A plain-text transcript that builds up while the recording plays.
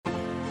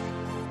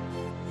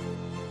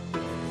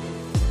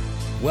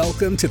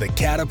Welcome to the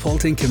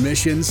Catapulting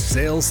Commissions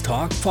Sales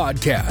Talk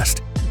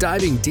Podcast,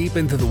 diving deep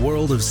into the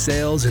world of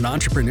sales and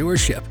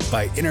entrepreneurship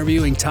by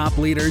interviewing top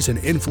leaders and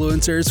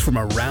influencers from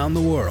around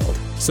the world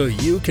so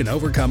you can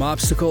overcome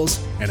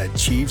obstacles and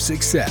achieve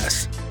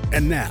success.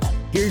 And now,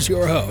 here's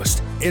your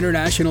host,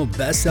 international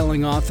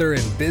best-selling author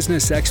and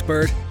business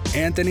expert,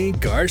 Anthony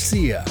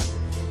Garcia.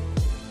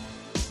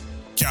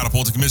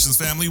 Catapulting Commissions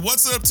family,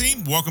 what's up,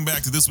 team? Welcome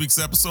back to this week's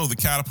episode of the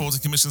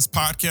Catapulting Commissions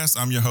podcast.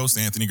 I'm your host,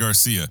 Anthony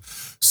Garcia.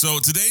 So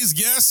today's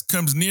guest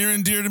comes near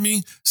and dear to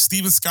me.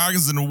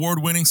 Scoggins is an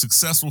award-winning,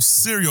 successful,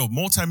 serial,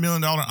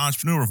 multi-million-dollar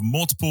entrepreneur of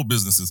multiple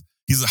businesses.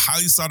 He's a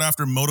highly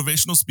sought-after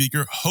motivational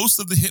speaker, host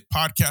of the hit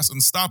podcast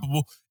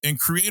Unstoppable, and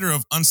creator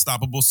of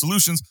Unstoppable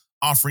Solutions,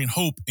 offering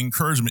hope,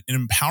 encouragement, and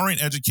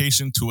empowering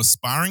education to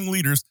aspiring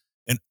leaders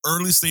and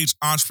early-stage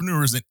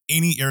entrepreneurs in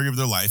any area of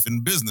their life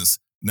and business.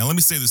 Now, let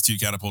me say this to you,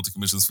 Catapulting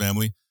Commissions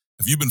family.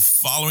 If you've been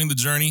following the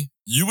journey,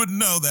 you would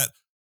know that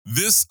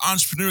this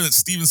entrepreneur that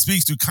Steven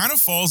speaks to kind of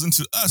falls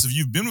into us. If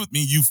you've been with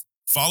me, you've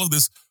followed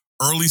this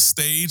early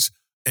stage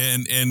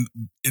and in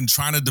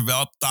trying to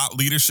develop thought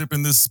leadership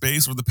in this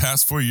space for the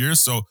past 4 years.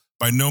 So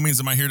by no means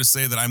am I here to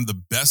say that I'm the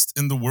best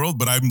in the world,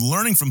 but I'm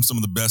learning from some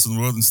of the best in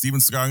the world, and Steven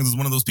Scoggins is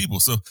one of those people.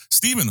 So,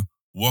 Steven,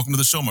 welcome to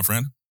the show, my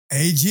friend.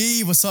 Hey,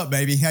 G, what's up,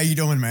 baby? How you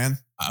doing, man?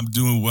 I'm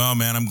doing well,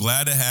 man. I'm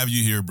glad to have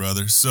you here,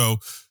 brother. So,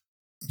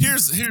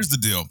 Here's the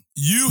deal.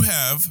 You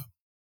have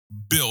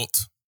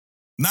built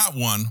not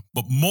one,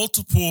 but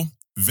multiple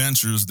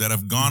ventures that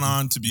have gone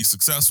on to be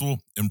successful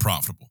and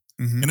profitable.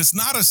 And it's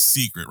not a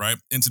secret, right?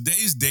 In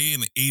today's day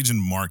and age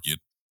and market,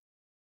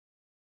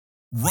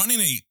 running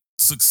a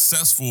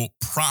successful,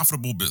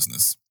 profitable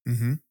business,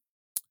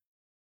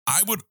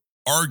 I would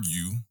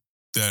argue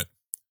that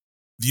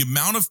the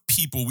amount of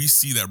people we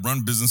see that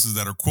run businesses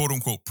that are quote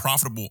unquote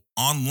profitable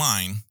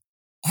online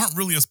aren't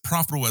really as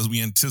profitable as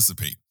we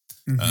anticipate.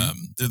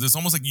 There's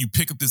almost like you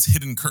pick up this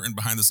hidden curtain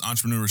behind this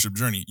entrepreneurship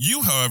journey.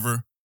 You,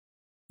 however,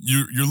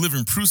 you're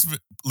living proof of it,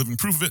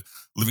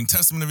 living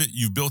testament of it.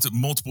 You've built it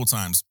multiple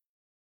times.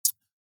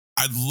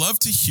 I'd love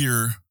to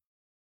hear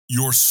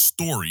your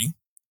story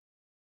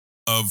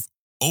of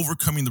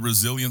overcoming the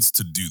resilience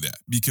to do that,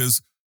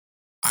 because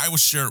I will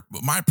share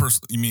my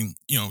personal.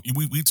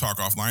 We talk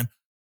offline.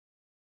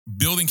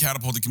 Building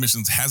Catapulting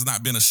Commissions has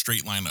not been a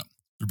straight line up.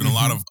 There've been a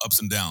lot of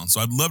ups and downs. So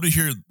I'd love to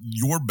hear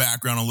your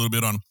background a little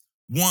bit on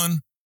one,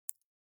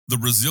 the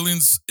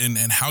resilience and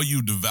how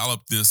you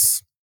develop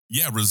this,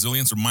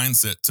 resilience or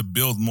mindset to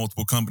build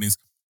multiple companies.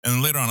 And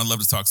then later on, I'd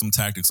love to talk some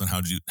tactics on how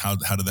did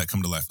that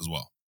come to life as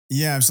well?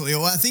 Yeah, absolutely.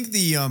 Well, I think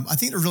there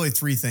are really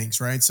three things,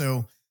 right?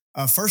 So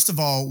first of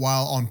all,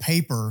 while on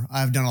paper,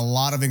 I've done a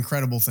lot of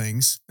incredible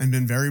things and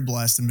been very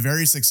blessed and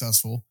very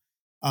successful.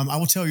 I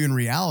will tell you in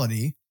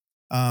reality,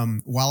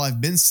 while I've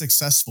been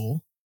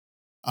successful,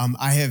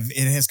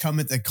 it has come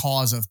at the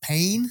cause of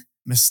pain,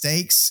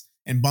 mistakes,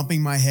 and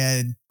bumping my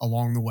head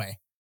along the way.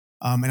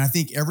 And I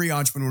think every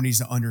entrepreneur needs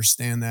to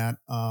understand that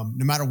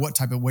no matter what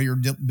type of way you're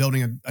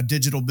building a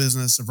digital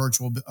business, a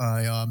virtual,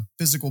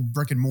 physical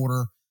brick and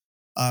mortar,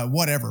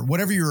 whatever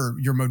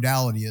your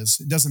modality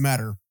is, it doesn't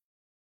matter.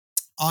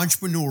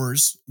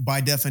 Entrepreneurs, by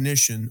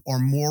definition, are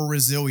more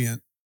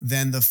resilient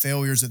than the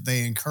failures that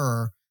they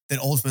incur that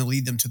ultimately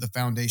lead them to the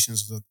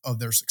foundations of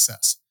their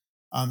success.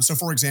 So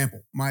for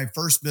example, my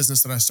first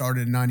business that I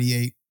started in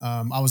 98,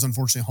 I was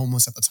unfortunately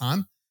homeless at the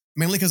time,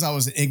 mainly because I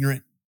was an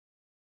ignorant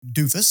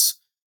doofus,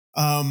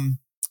 and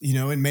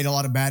made a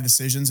lot of bad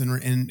decisions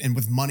and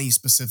with money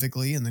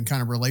specifically, and then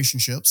kind of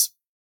relationships.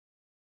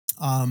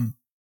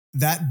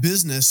 That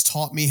business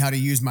taught me how to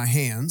use my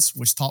hands,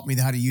 which taught me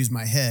how to use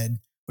my head,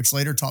 which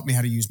later taught me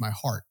how to use my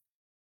heart.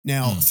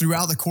 Now,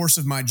 throughout the course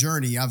of my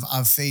journey,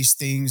 I've faced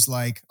things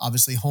like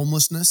obviously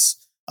homelessness,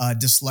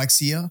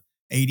 dyslexia,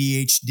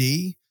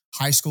 ADHD,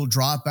 high school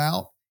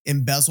dropout,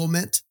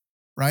 embezzlement,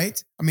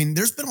 right? I mean,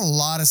 there's been a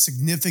lot of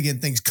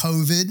significant things.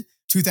 COVID,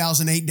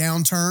 2008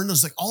 downturn.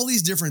 There's like all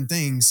these different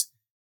things.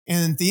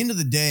 And at the end of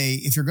the day,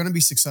 if you're going to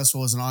be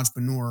successful as an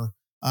entrepreneur,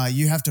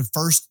 you have to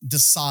first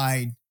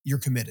decide you're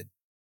committed,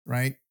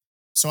 right?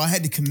 So I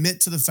had to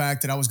commit to the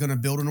fact that I was going to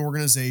build an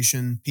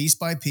organization piece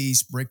by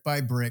piece, brick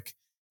by brick.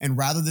 And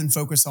rather than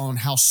focus on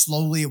how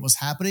slowly it was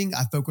happening,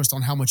 I focused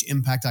on how much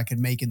impact I could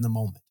make in the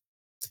moment.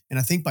 And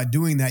I think by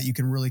doing that, you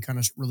can really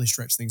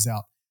stretch things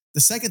out.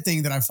 The second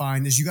thing that I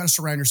find is you got to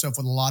surround yourself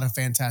with a lot of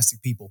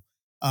fantastic people.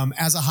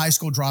 As a high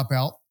school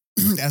dropout,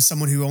 as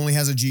someone who only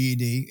has a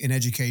GED in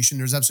education,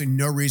 there's absolutely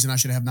no reason I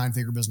should have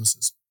 9-figure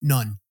businesses.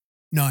 None.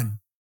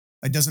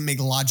 It doesn't make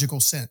logical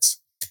sense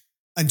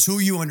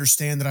until you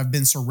understand that I've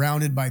been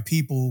surrounded by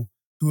people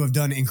who have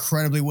done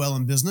incredibly well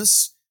in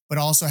business, but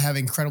also have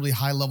incredibly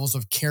high levels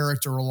of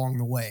character along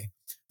the way.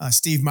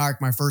 Steve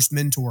Myrick, my first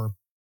mentor,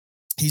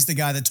 he's the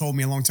guy that told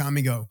me a long time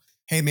ago,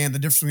 hey man, the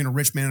difference between a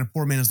rich man and a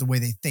poor man is the way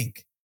they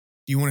think.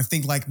 Do you want to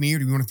think like me or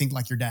do you want to think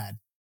like your dad?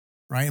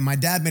 Right? And my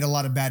dad made a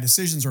lot of bad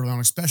decisions early on,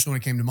 especially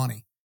when it came to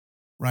money.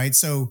 Right?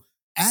 So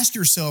ask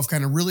yourself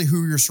kind of really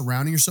who you're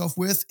surrounding yourself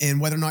with and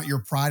whether or not your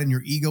pride and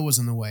your ego is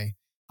in the way.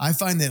 I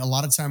find that a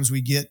lot of times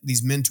we get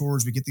these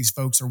mentors, we get these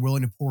folks that are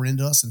willing to pour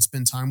into us and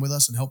spend time with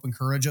us and help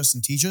encourage us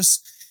and teach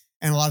us.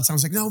 And a lot of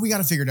times like, no, we got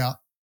to figure it out.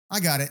 I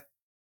got it.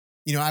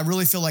 I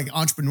really feel like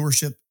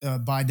entrepreneurship,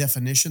 by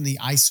definition, the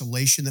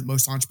isolation that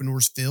most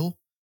entrepreneurs feel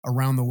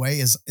around the way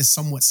is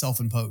somewhat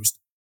self-imposed,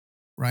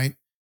 right?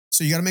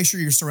 So you got to make sure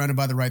you're surrounded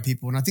by the right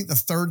people. And I think the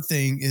third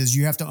thing is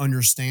you have to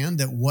understand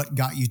that what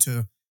got you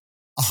to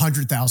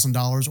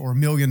 $100,000 or $1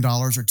 million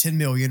or 10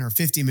 million or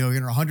 50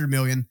 million or 100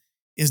 million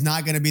is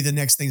not going to be the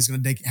next thing that's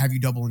going to have you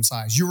double in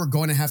size. You are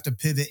going to have to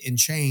pivot and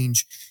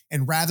change.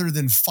 And rather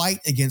than fight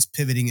against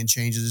pivoting and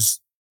changes,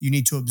 you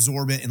need to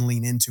absorb it and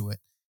lean into it.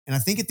 And I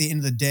think at the end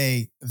of the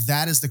day,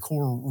 that is the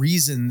core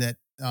reason that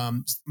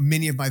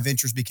many of my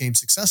ventures became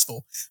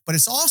successful. But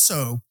it's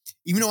also,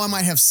 even though I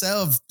might have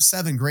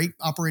seven great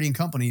operating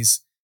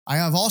companies, I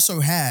have also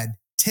had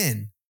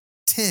 10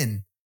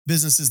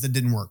 businesses that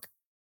didn't work.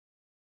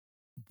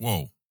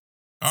 Whoa.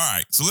 All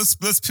right. So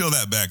let's peel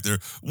that back there.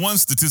 One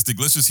statistic,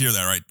 let's just hear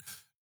that, right?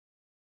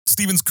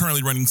 Steven's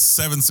currently running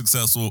 7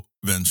 successful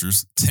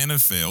ventures, 10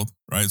 have failed,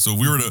 right? So if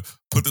we were to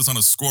put this on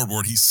a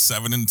scoreboard, he's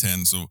 7 and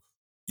 10. So,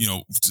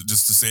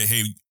 just to say,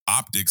 hey,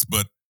 optics,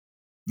 but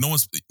no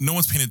one's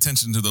paying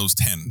attention to those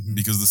 10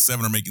 because the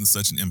 7 are making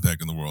such an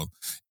impact in the world.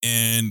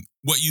 And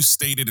what you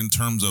stated in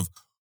terms of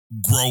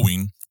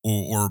growing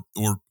or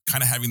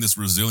kind of having this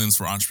resilience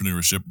for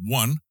entrepreneurship,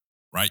 one,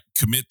 right?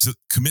 Commit to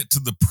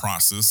the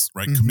process,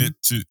 right? Commit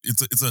to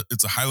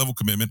it's a high level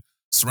commitment.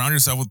 Surround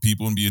yourself with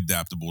people and be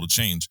adaptable to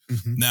change.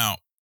 Now,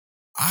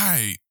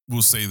 I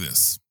will say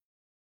this.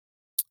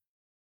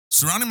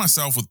 Surrounding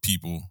myself with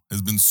people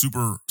has been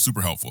super,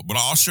 super helpful. But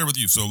I'll share with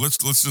you. So let's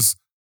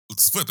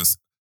flip this.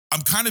 I'm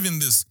kind of in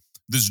this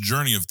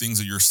journey of things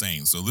that you're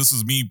saying. So this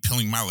is me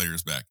peeling my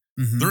layers back.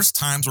 There's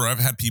times where I've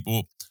had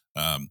people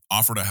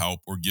offer to help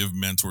or give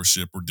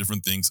mentorship or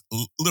different things,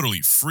 literally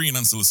free and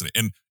unsolicited,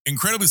 and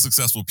incredibly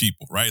successful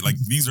people, right? Like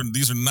these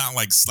are not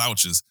like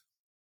slouches,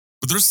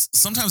 but there's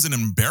sometimes an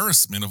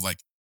embarrassment of like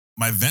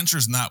my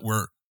venture's not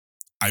where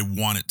I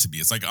want it to be.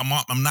 It's like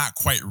I'm not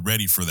quite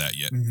ready for that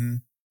yet.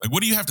 Like,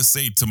 what do you have to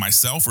say to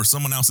myself or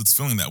someone else that's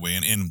feeling that way?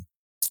 And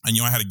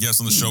I had a guest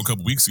on the show a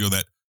couple weeks ago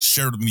that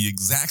shared with me the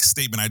exact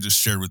statement I just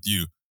shared with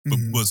you, but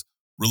was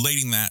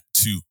relating that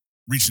to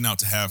reaching out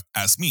to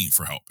ask me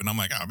for help. And I'm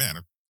like, oh man.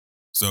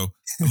 So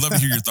I'd love to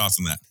hear your thoughts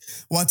on that.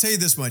 Well, I'll tell you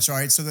this much. All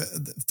right. So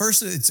the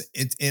first,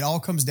 it all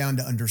comes down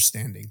to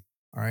understanding.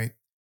 All right.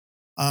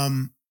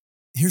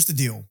 Here's the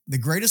deal. The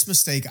greatest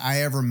mistake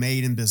I ever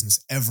made in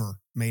business,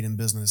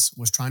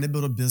 was trying to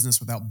build a business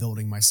without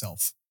building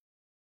myself.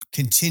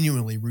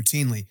 Continually,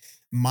 routinely.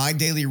 My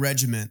daily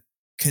regimen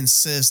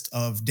consists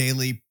of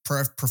daily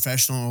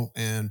professional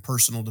and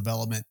personal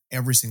development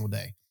every single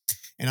day.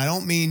 And I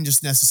don't mean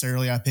just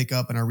necessarily I pick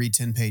up and I read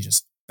 10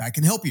 pages. That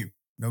can help you.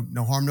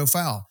 No harm, no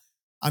foul.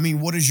 I mean,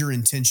 what is your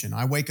intention?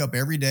 I wake up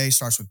every day,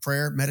 starts with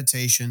prayer,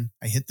 meditation.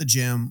 I hit the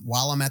gym.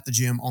 While I'm at the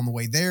gym, on the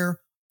way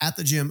there, at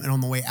the gym, and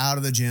on the way out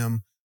of the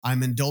gym,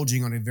 I'm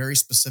indulging on a very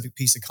specific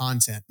piece of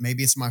content.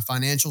 Maybe it's my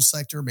financial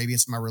sector. Maybe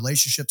it's my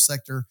relationship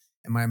sector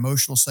and my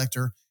emotional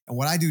sector. And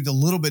what I do a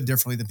little bit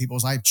differently than people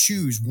is I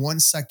choose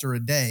one sector a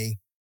day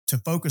to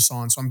focus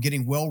on. So I'm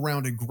getting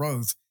well-rounded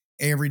growth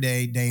every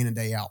day, day in and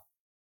day out.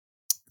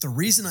 The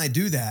reason I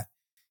do that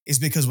is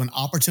because when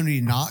opportunity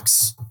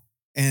knocks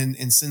and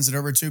sends it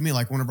over to me,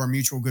 like one of our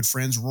mutual good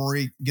friends,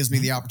 Rory, gives me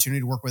the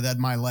opportunity to work with Ed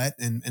Milet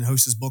and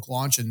host his book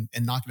launch and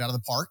knock it out of the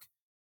park.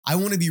 I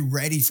want to be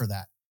ready for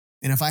that.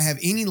 And if I have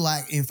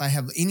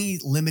any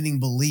limiting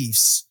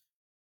beliefs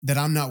that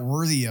I'm not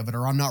worthy of it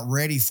or I'm not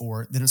ready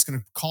for it, then it's going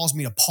to cause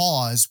me to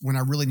pause when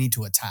I really need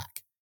to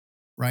attack,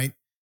 right?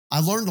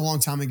 I learned a long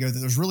time ago that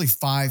there's really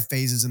 5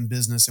 phases in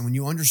business. And when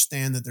you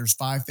understand that there's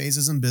 5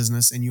 phases in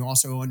business and you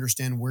also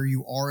understand where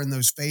you are in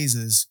those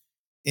phases,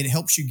 it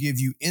helps you give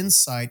you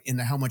insight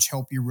into how much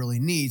help you really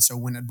need. So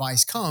when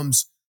advice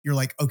comes, you're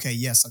like, okay,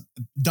 yes,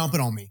 dump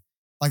it on me.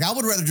 Like I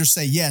would rather just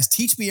say, yes,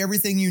 teach me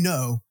everything you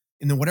know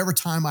in the whatever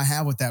time I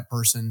have with that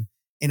person.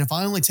 And if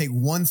I only take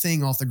one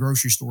thing off the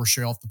grocery store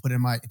shelf to put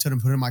in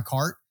my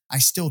cart, I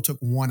still took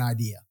one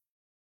idea.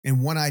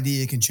 And one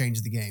idea can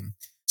change the game.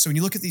 So when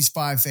you look at these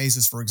 5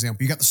 phases, for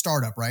example, you got the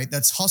startup, right?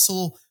 That's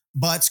hustle,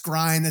 butts,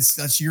 grind.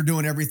 That's you're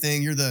doing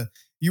everything.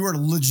 You are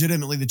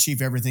legitimately the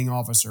chief everything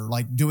officer,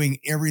 like doing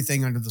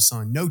everything under the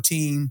sun. No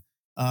team.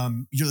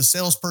 You're the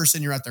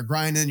salesperson. You're out there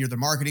grinding. You're the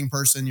marketing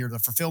person. You're the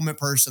fulfillment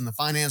person, the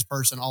finance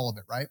person, all of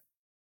it, right?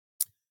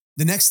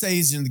 The next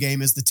phase in the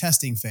game is the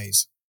testing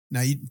phase.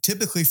 Now,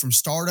 typically from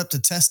startup to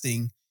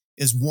testing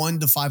is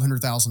 $1 to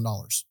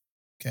 $500,000.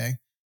 Okay.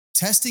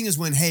 Testing is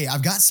when, hey,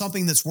 I've got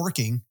something that's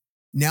working.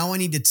 Now I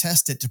need to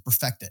test it to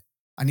perfect it.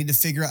 I need to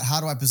figure out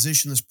how do I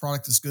position this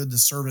product, this good,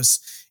 this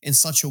service in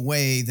such a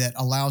way that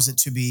allows it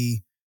to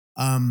be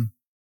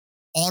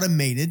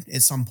automated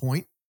at some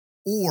point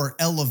or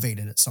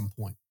elevated at some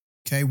point.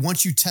 Okay.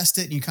 Once you test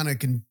it and you kind of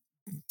can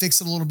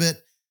fix it a little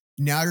bit,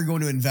 now you're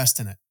going to invest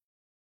in it.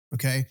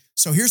 Okay.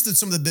 So here's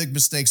some of the big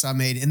mistakes I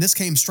made. And this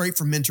came straight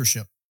from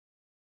mentorship.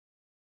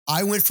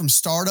 I went from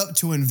startup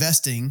to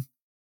investing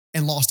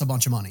and lost a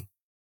bunch of money.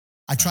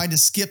 I tried to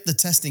skip the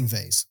testing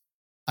phase.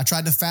 I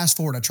tried to fast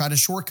forward. I tried to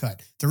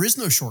shortcut. There is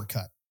no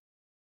shortcut,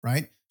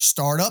 right?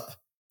 Start up,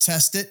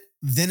 test it,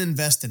 then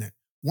invest in it.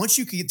 Once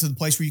you can get to the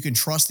place where you can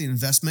trust the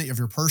investment of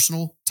your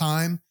personal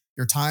time,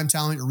 your time,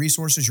 talent, your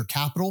resources, your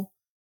capital,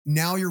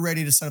 now you're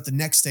ready to set up the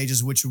next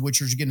stages, which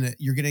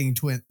you're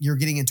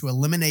getting into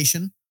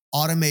elimination,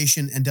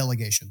 automation, and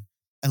delegation.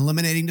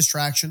 Eliminating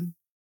distraction,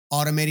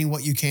 automating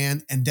what you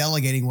can, and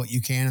delegating what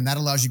you can. And that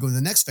allows you to go to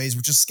the next phase,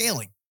 which is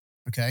scaling.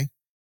 Okay.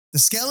 The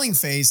scaling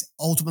phase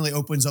ultimately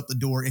opens up the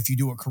door, if you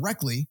do it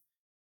correctly,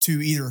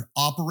 to either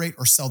operate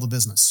or sell the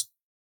business.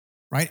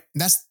 Right.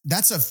 And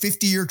that's a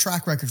 50-year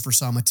track record for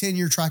some, a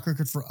 10-year track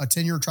record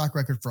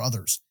for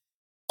others.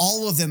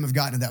 All of them have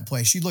gotten to that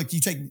place. You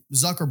take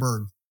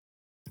Zuckerberg,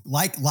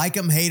 like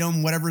him, hate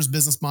him, whatever his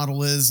business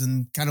model is,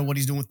 and kind of what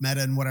he's doing with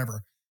Meta and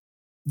whatever.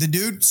 The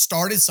dude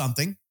started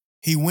something.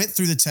 He went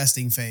through the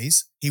testing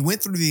phase. He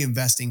went through the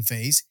investing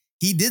phase.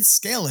 He did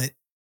scale it.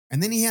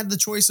 And then he had the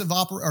choice of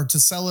to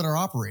sell it or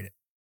operate it,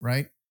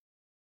 right?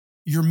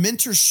 Your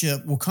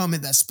mentorship will come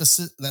at that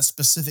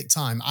specific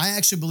time. I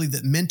actually believe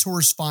that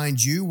mentors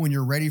find you when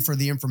you're ready for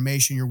the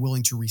information you're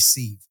willing to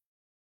receive,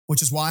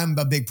 which is why I'm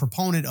a big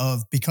proponent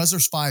of, because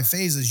there's 5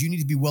 phases, you need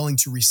to be willing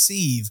to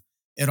receive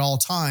at all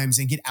times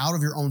and get out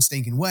of your own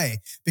stinking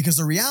way. Because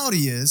the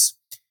reality is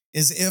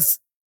if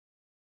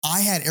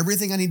I had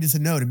everything I needed to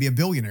know to be a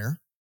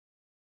billionaire,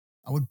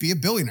 I would be a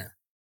billionaire,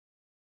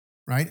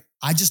 right?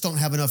 I just don't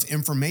have enough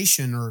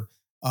information or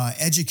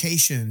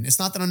education. It's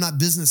not that I'm not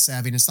business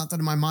savvy. And it's not that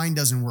my mind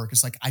doesn't work.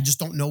 It's like, I just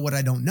don't know what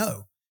I don't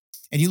know.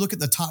 And you look at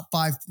the top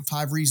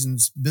five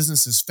reasons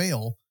businesses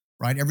fail,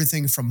 right?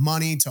 Everything from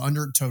money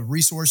to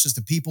resources,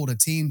 to people, to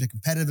team, to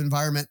competitive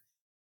environment.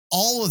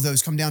 All of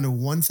those come down to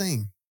one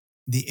thing: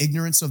 the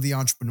ignorance of the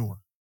entrepreneur.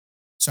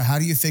 So how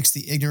do you fix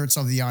the ignorance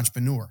of the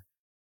entrepreneur?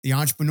 The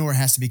entrepreneur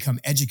has to become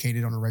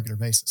educated on a regular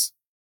basis.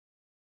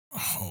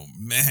 Oh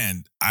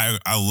man, I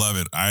love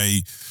it.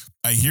 I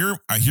hear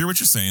what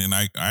you're saying, and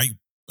I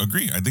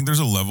agree. I think there's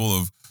a level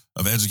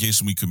of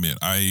education we commit.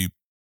 I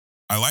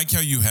like how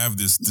you have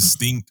this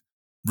distinct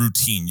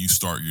routine you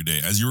start your day.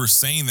 As you were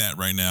saying that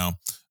right now,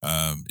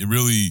 it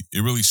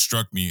really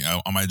struck me.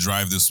 On my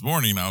drive this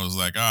morning, I was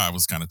like, I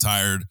was kind of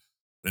tired,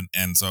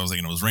 and so I was like,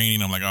 it was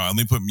raining. I'm like, let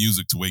me put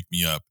music to wake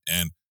me up,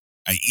 and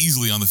I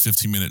easily on the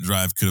 15-minute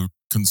drive could have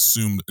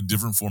consumed a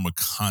different form of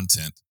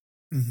content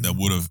that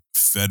would have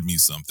fed me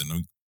something.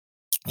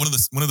 One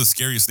of the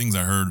scariest things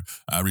I heard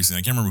recently,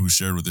 I can't remember who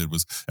shared with it,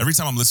 was every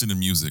time I'm listening to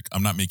music,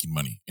 I'm not making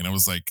money. And I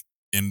was like,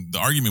 and the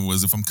argument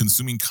was, if I'm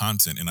consuming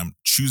content and I'm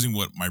choosing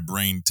what my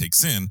brain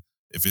takes in,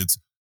 if it's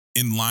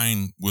in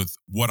line with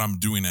what I'm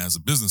doing as a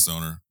business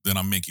owner, then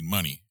I'm making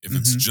money. If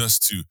it's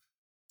just to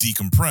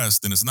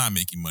decompress, then it's not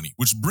making money.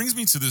 Which brings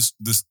me to this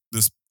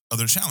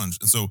other challenge.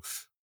 And so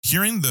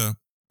hearing the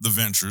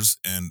ventures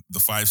and the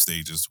 5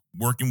 stages,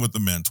 working with the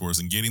mentors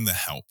and getting the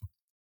help,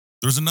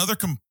 there's another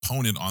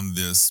component on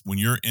this when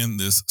you're in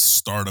this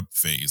startup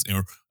phase,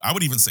 or I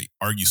would even say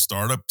argue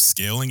startup,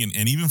 scaling,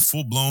 and even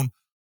full blown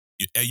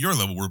at your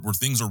level where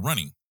things are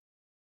running.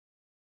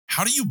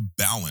 How do you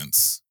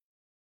balance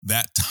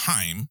that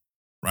time,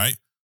 right?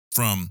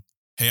 From,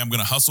 hey, I'm going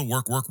to hustle,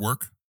 work.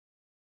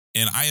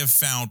 And I have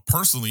found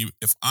personally,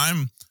 if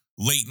I'm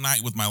late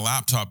night with my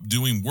laptop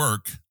doing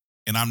work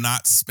and I'm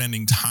not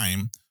spending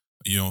time,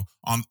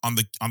 on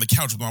the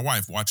couch with my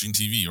wife watching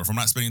TV, or if I'm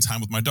not spending time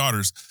with my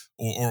daughters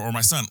or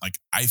my son, like,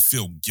 I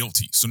feel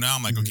guilty. So now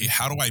I'm like, okay,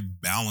 how do I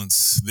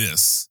balance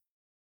this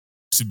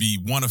to be,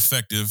 one,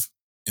 effective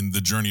in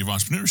the journey of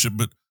entrepreneurship,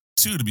 but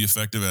 2, to be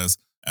effective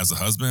as a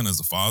husband, as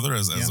a father,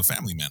 as a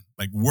family man?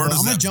 Like, where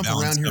does that balance come in? I'm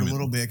going to jump around here a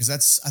little bit,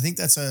 because I think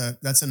that's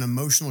an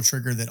emotional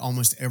trigger that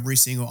almost every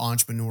single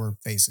entrepreneur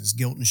faces: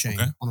 guilt and shame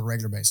on a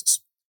regular basis.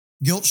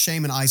 Guilt,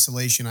 shame, and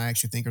isolation, I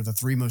actually think, are the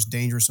 3 most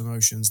dangerous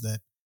emotions that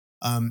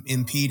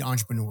impede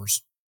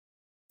entrepreneurs.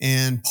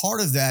 And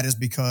part of that is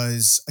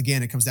because,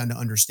 again, it comes down to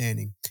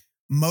understanding.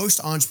 Most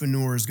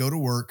entrepreneurs go to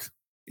work,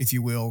 if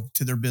you will,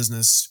 to their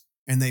business,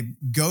 and they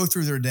go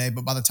through their day.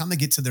 But by the time they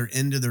get to their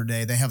end of their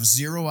day, they have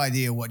zero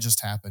idea what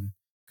just happened,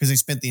 because they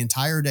spent the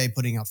entire day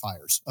putting out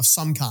fires of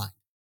some kind,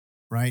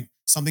 right?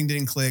 Something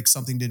didn't click,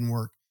 something didn't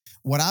work.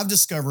 What I've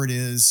discovered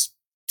is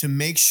to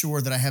make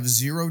sure that I have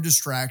 0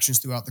 distractions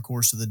throughout the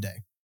course of the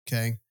day.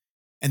 Okay.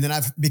 And then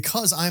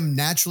because I'm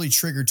naturally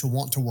triggered to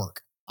want to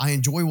work. I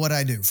enjoy what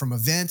I do, from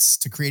events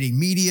to creating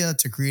media,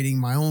 to creating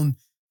my own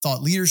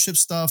thought leadership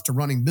stuff, to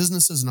running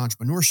businesses and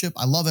entrepreneurship.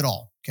 I love it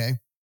all. Okay.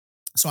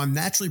 So I'm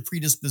naturally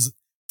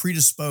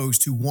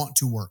predisposed to want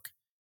to work.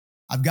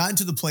 I've gotten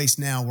to the place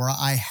now where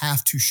I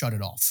have to shut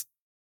it off.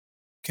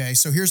 Okay.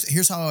 So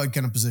here's how I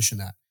kind of position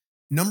that.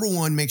 Number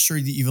 1, make sure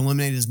that you've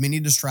eliminated as many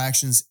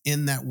distractions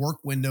in that work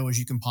window as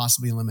you can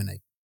possibly eliminate.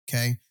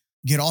 Okay.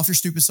 Get off your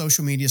stupid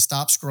social media.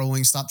 Stop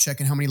scrolling. Stop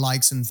checking how many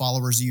likes and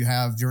followers you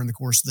have during the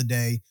course of the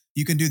day.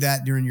 You can do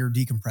that during your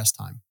decompressed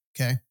time.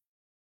 Okay.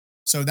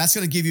 So that's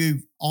going to give you,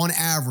 on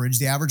average,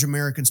 the average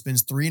American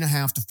spends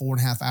 3.5 to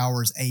 4.5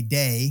 hours a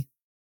day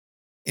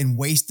in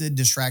wasted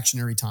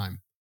distractionary time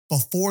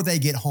before they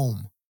get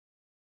home.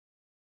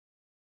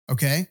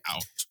 Okay.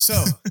 Ouch.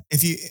 So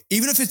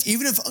even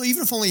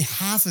if only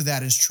half of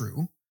that is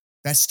true,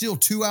 that's still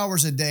 2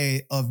 hours a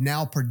day of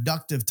now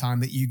productive time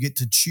that you get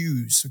to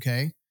choose.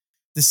 Okay.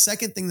 The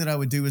second thing that I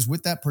would do is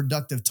with that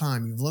productive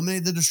time, you've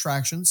eliminated the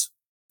distractions.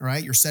 All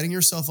right. You're setting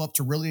yourself up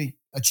to really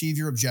achieve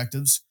your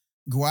objectives.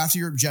 Go after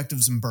your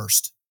objectives and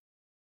burst.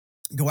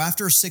 Go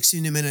after a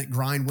 60-minute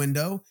grind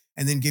window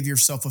and then give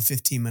yourself a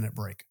 15-minute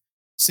break.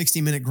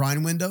 60-minute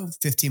grind window,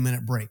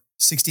 15-minute break.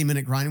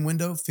 60-minute grind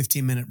window,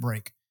 15-minute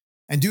break.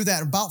 And do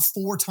that about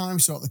 4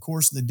 times throughout the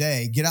course of the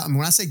day. Get out. And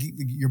when I say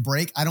your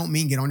break, I don't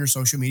mean get on your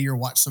social media or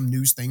watch some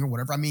news thing or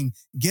whatever. I mean,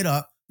 get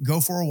up,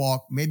 go for a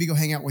walk, maybe go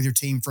hang out with your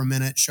team for a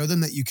minute, show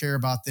them that you care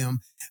about them.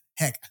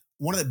 Heck,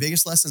 one of the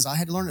biggest lessons I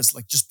had to learn is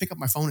like, just pick up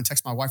my phone and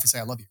text my wife and say,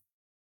 I love you.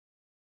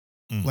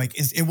 Like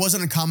it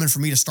wasn't uncommon for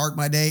me to start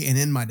my day and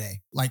end my day,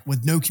 like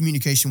with no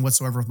communication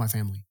whatsoever with my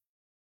family.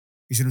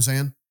 You see what I'm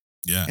saying?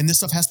 Yeah. And this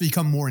stuff has to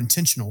become more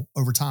intentional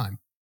over time.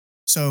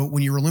 So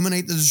when you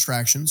eliminate the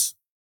distractions,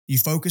 you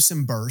focus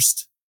and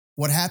burst,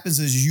 what happens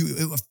is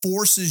it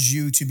forces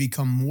you to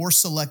become more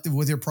selective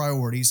with your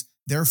priorities,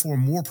 therefore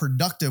more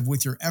productive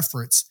with your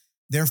efforts,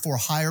 therefore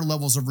higher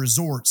levels of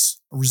results.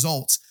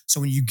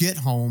 So when you get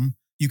home,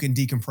 you can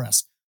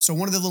decompress. So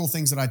one of the little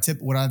things that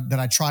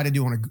I try to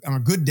do on a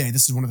good day,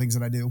 this is one of the things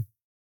that I do,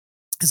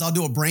 is I'll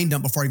do a brain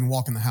dump before I even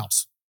walk in the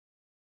house.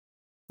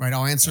 Right?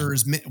 I'll answer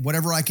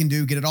whatever I can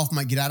do, get out of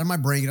my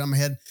brain, get out of my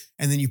head,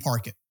 and then you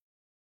park it.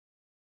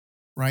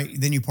 Right?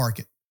 Then you park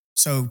it.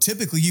 So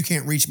typically you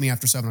can't reach me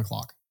after 7:00.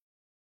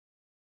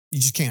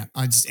 You just can't.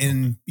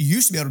 And you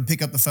used to be able to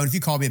pick up the phone. If you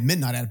called me at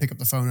midnight, I had to pick up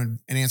the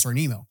phone and answer an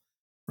email.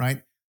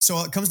 Right?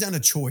 So it comes down to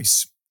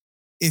choice.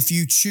 If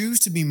you choose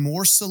to be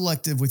more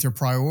selective with your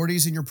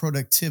priorities and your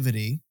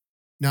productivity,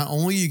 not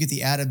only you get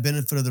the added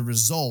benefit of the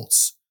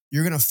results,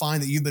 you're going to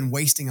find that you've been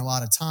wasting a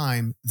lot of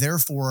time.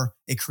 Therefore,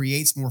 it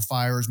creates more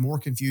fires, more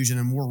confusion,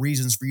 and more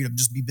reasons for you to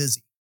just be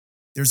busy.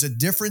 There's a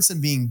difference in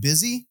being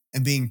busy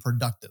and being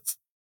productive,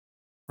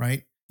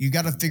 right? You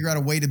got to figure out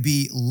a way to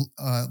be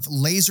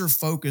laser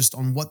focused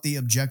on what the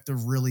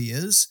objective really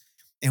is.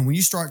 And when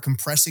you start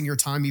compressing your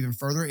time even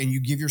further and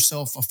you give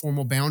yourself a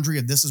formal boundary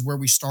of this is where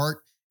we start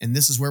and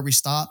this is where we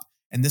stop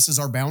and this is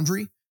our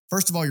boundary,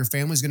 first of all, your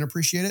family's going to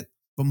appreciate it.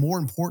 But more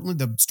importantly,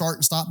 the start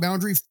and stop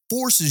boundary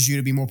forces you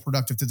to be more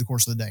productive through the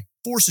course of the day,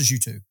 forces you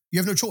to. You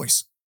have no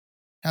choice,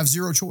 have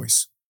zero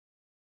choice.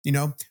 You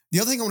know, the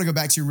other thing I want to go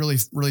back to really,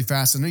 really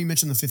fast, I know you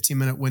mentioned the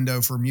 15-minute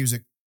window for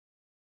music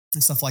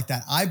and stuff like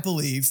that. I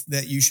believe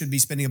that you should be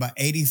spending about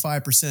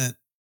 85%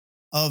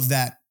 of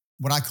that,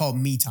 what I call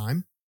me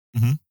time,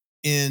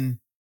 in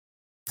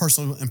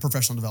personal and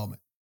professional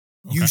development.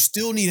 Okay. You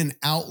still need an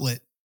outlet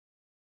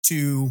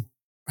to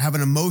have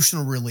an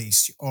emotional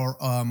release or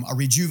a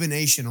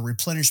rejuvenation, a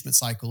replenishment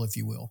cycle, if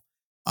you will.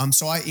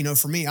 So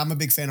for me, I'm a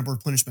big fan of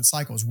replenishment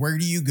cycles. Where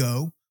do you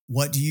go?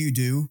 What do you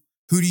do?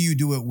 Who do you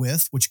do it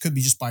with? Which could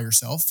be just by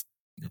yourself.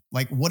 Yep.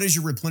 Like, what is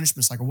your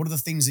replenishment cycle? What are the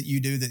things that you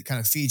do that kind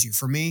of feed you?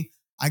 For me,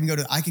 I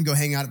can go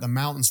hang out at the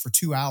mountains for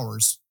 2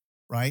 hours,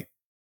 right?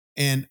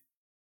 And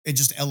it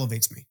just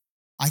elevates me.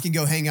 I can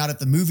go hang out at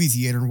the movie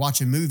theater and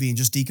watch a movie and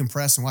just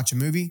decompress and watch a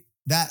movie.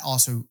 That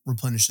also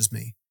replenishes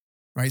me,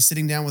 right?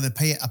 Sitting down with a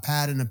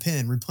pad and a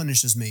pen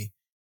replenishes me.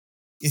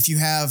 If you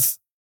have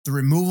the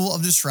removal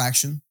of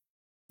distraction,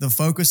 the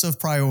focus of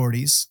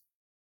priorities,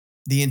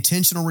 the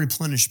intentional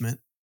replenishment,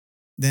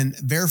 then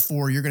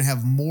therefore you're going to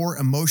have more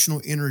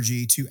emotional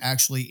energy to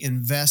actually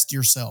invest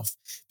yourself.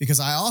 Because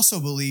I also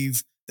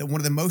believe that one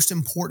of the most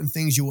important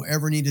things you will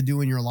ever need to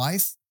do in your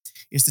life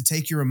is to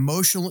take your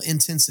emotional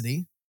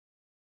intensity,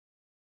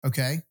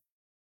 okay,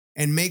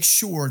 and make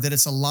sure that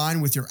it's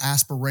aligned with your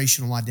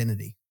aspirational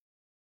identity.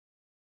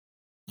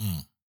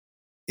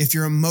 If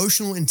your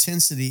emotional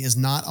intensity is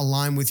not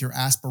aligned with your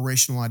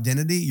aspirational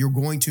identity, you're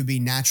going to be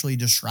naturally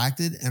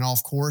distracted and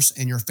off course,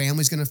 and your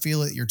family's going to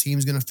feel it, your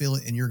team's going to feel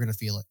it, and you're going to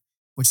feel it,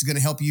 which is going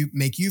to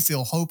make you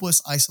feel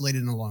hopeless,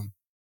 isolated, and alone.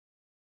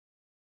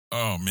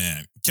 Oh,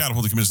 man.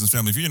 Catapult the Commission's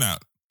family. If you're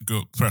not,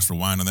 go press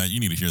rewind on that. You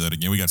need to hear that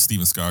again. We got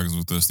Steven Scoggins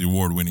with us, the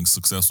award-winning,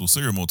 successful,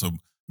 serial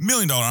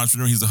multi-million-dollar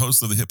entrepreneur. He's the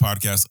host of the hit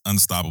podcast,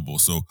 Unstoppable.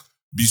 So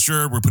be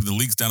sure we're putting the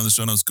links down in the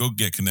show notes. Go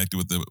get connected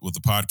with the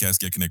podcast.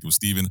 Get connected with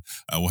Steven.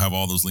 We'll have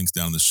all those links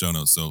down in the show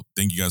notes. So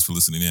thank you guys for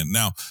listening in.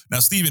 Now,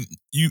 Steven,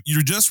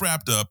 you're just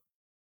wrapped up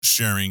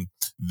sharing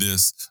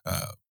this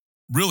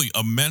really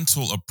a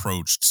mental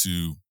approach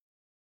to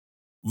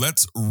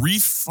let's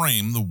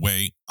reframe the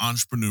way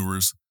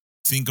entrepreneurs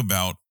think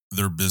about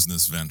their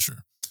business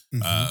venture.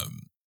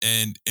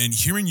 And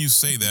hearing you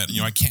say that,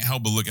 I can't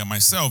help but look at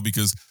myself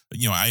because,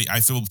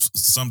 I feel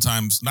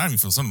sometimes, not even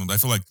feel sometimes, I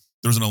feel like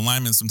there's an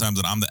alignment sometimes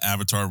that I'm the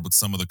avatar with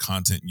some of the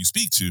content you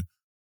speak to,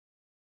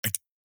 like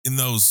in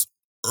those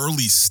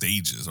early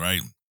stages,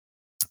 right?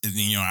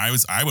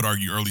 I would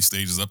argue early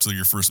stages up to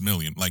your first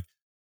million, like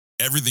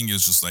everything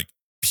is just like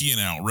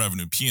P&L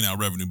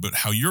revenue, but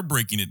how you're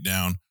breaking it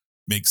down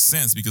makes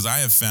sense because I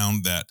have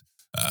found that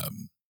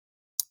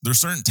there's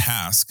certain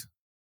tasks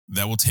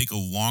that will take a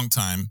long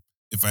time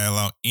if I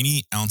allow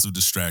any ounce of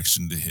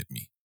distraction to hit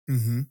me.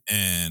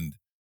 And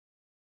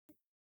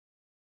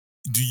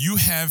do you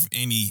have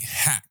any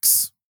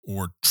hacks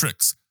or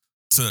tricks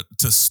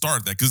to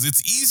start that? Because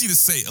it's easy to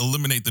say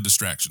eliminate the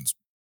distractions.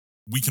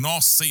 We can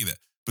all say that,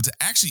 but to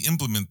actually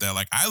implement that,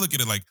 like I look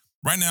at it like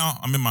right now,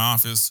 I'm in my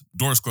office,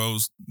 doors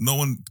closed, no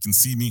one can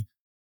see me.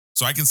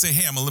 So I can say,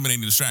 hey, I'm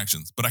eliminating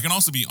distractions, but I can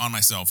also be on my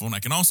cell phone. I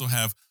can also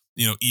have,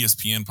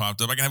 ESPN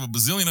popped up. I can have a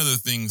bazillion other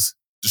things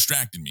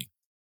distracting me.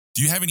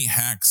 Do you have any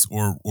hacks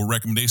or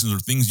recommendations or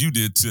things you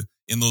did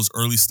in those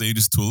early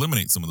stages to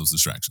eliminate some of those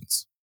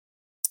distractions?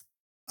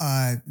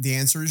 The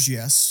answer is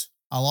yes.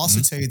 I'll also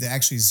Mhm. tell you that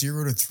actually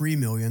 0 to 3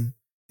 million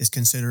is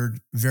considered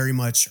very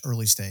much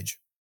early stage,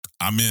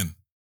 I'm in.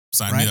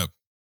 Sign me right? up.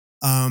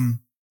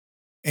 Um,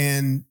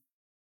 and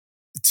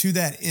to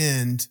that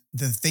end,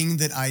 the thing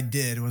that I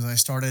did was I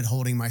started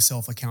holding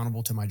myself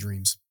accountable to my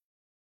dreams.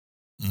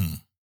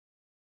 Mhm.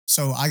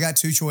 So I got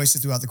two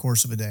choices throughout the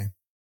course of a day.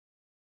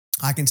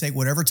 I can take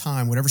whatever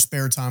time, whatever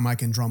spare time I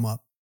can drum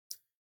up,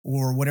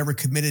 or whatever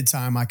committed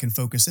time I can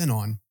focus in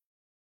on.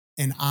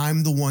 And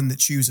I'm the one that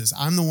chooses.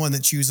 I'm the one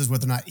that chooses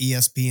whether or not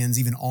ESPN's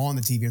even on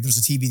the TV. If there's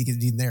a TV that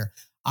gets in there,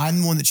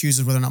 I'm the one that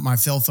chooses whether or not my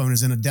cell phone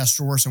is in a desk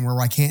drawer somewhere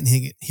where I can't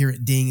hear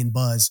it ding and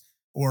buzz.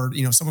 Or,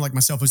 someone like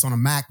myself who's on a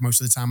Mac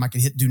most of the time, I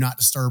can hit do not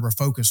disturb or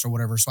focus or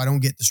whatever, so I don't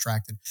get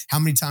distracted. How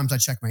many times I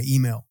check my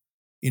email,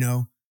 you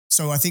know?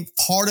 So I think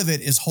part of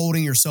it is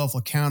holding yourself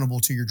accountable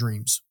to your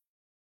dreams.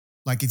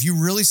 Like if you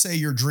really say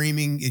you're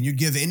dreaming and you'd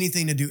give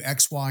anything to do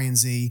X, Y, and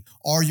Z,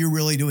 are you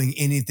really doing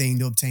anything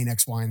to obtain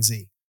X, Y, and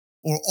Z?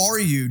 Or are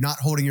you not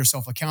holding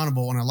yourself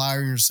accountable and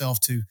allowing yourself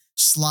to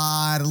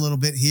slide a little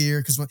bit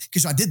here?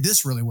 Because I did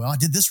this really well. I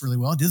did this really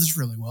well. I did this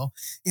really well.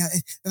 Yeah,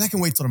 that can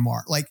wait till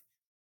tomorrow. Like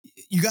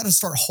you got to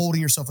start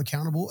holding yourself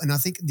accountable. And I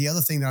think the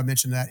other thing that I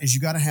mentioned that is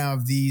you got to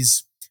have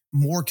these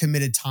more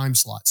committed time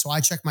slots. So I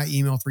check my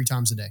email 3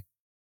 times a day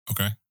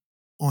Okay.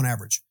 on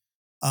average.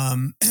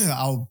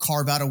 I'll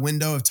carve out a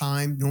window of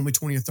time, normally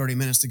 20 or 30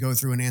 minutes to go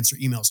through and answer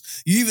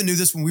emails. You even knew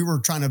this when we were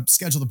trying to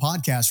schedule the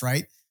podcast,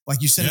 right?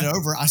 Like you sent Yeah. it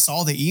over. I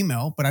saw the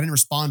email, but I didn't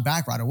respond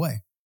back right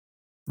away,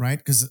 right?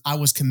 Because I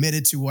was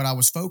committed to what I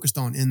was focused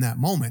on in that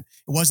moment.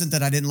 It wasn't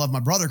that I didn't love my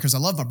brother because I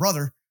love my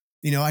brother.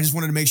 I just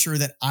wanted to make sure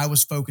that I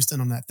was focused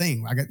in on that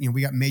thing.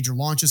 We got major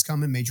launches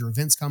coming, major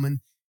events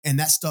coming, and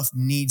that stuff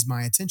needs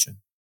my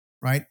attention,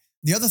 right?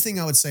 The other thing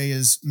I would say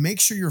is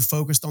make sure you're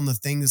focused on the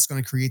thing that's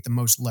going to create the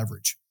most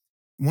leverage.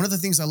 One of the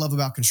things I love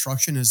about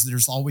construction is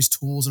there's always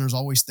tools and there's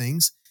always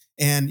things.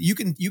 And you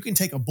can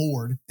take a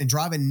board and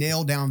drive a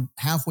nail down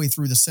halfway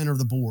through the center of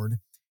the board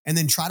and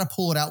then try to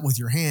pull it out with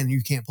your hand and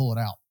you can't pull it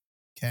out.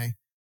 Okay.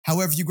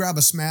 However, if you grab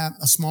a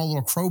small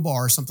little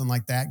crowbar or something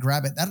like that,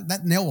 grab it,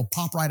 that nail will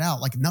pop right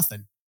out like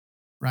nothing.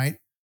 Right.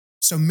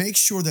 So make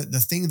sure that the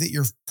thing that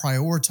you're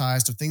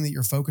prioritized, the thing that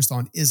you're focused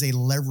on is a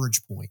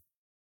leverage point,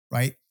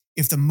 right?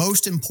 If the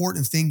most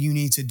important thing you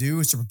need to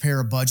do is to prepare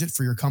a budget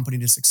for your company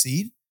to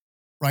succeed,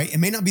 right? It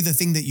may not be the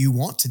thing that you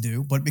want to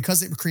do, but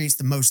because it creates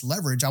the most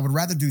leverage, I would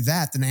rather do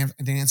that than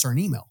answer an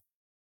email,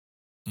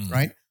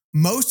 right?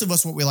 Most of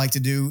us, what we like to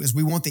do is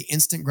we want the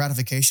instant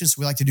gratification. So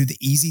we like to do the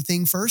easy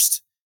thing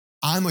first.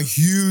 I'm a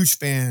huge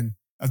fan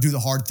of do the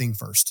hard thing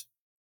first.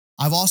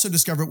 I've also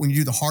discovered when you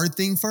do the hard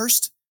thing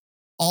first,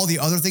 all the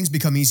other things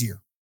become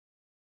easier,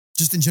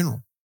 just in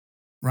general,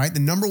 right? The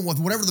number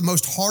one, whatever the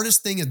most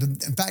hardest thing is,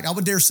 in fact, I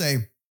would dare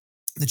say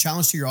the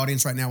challenge to your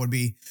audience right now would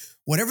be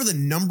whatever the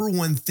number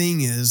one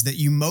thing is that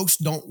you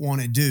most don't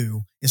want to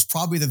do is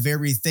probably the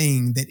very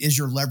thing that is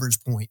your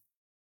leverage point.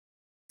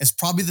 It's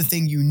probably the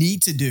thing you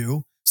need to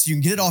do so you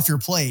can get it off your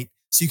plate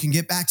so you can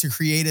get back to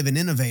creative and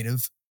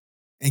innovative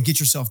and get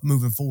yourself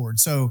moving forward.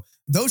 So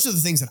those are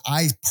the things that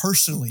I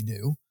personally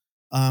do.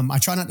 I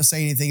try not to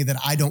say anything that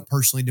I don't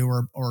personally do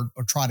or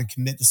try to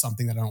commit to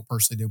something that I don't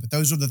personally do, but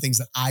those are the things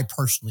that I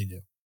personally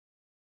do.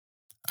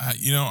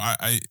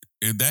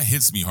 That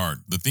hits me hard.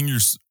 The thing you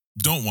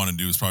don't want to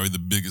do is probably the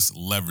biggest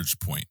leverage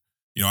point.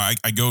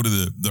 I go to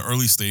the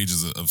early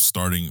stages of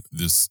starting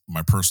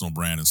my personal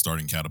brand and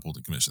starting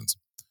Catapulting Commissions.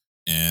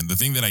 And the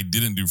thing that I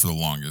didn't do for the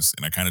longest,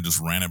 and I kind of just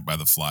ran it by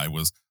the fly,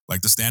 was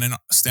like the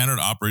standard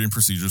operating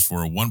procedures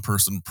for a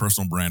one-person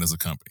personal brand as a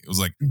company. It was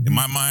like, in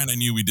my mind, I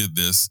knew we did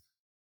this.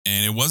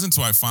 And it wasn't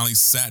until I finally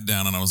sat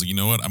down and I was like, you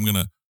know what? I'm going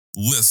to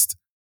list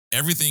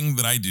everything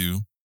that I do.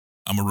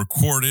 I'm going to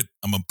record it.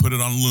 I'm going to put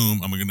it on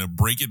Loom. I'm going to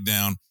break it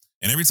down.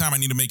 And every time I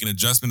need to make an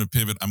adjustment or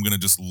pivot, I'm going to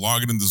just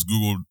log it in this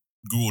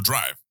Google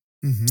Drive.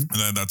 And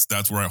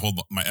that's where I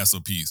hold my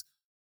SOPs.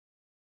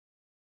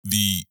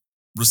 The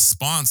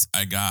response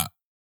I got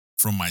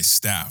from my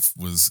staff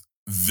was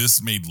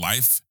this made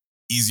life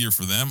easier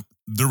for them.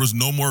 There was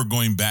no more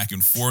going back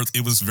and forth.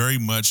 It was very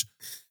much.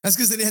 That's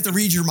because they didn't have to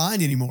read your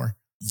mind anymore.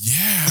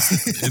 Yeah.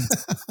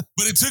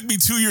 But it took me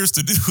 2 years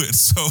to do it.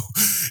 So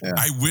yeah.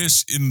 I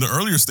wish in the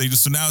earlier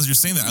stages. So now as you're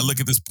saying that, I look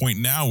at this point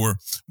now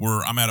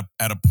where I'm at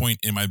a point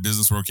in my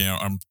business where, okay,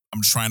 I'm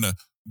trying to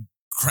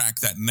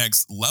crack that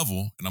next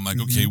level. And I'm like,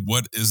 okay,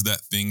 what is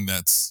that thing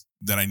that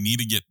I need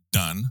to get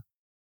done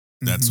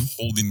that's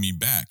holding me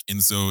back?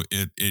 And so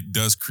it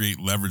does create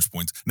leverage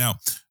points. Now,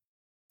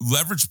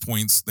 leverage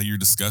points that you're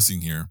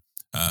discussing here,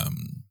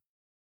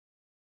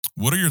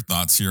 What are your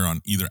thoughts here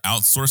on either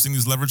outsourcing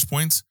these leverage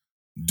points,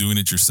 doing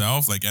it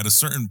yourself? Like at a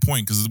certain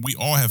point, because we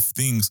all have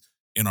things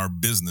in our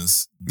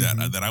business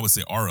that I would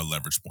say are a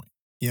leverage point.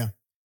 Yeah.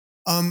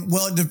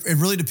 Well, it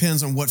really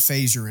depends on what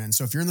phase you're in.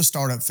 So if you're in the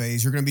startup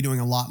phase, you're going to be doing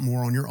a lot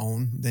more on your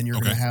own. Then you're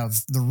going to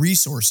have the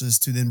resources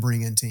to then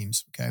bring in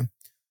teams. Okay.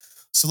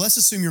 So let's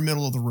assume you're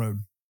middle of the road.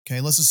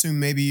 Okay. Let's assume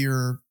maybe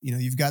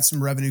you've got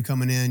some revenue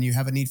coming in. You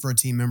have a need for a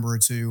team member or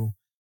two.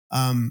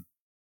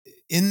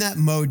 In that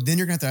mode, then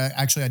you're going to have to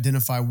actually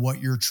identify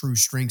what your true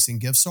strengths and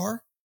gifts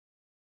are.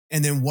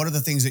 And then what are the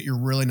things that you're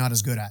really not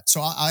as good at? So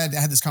I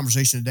had this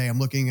conversation today. I'm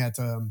looking at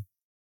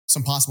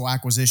some possible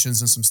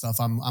acquisitions and some stuff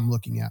I'm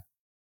looking at.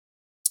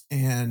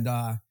 And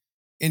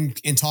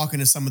in talking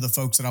to some of the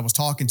folks that I was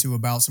talking to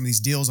about some of these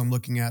deals I'm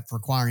looking at for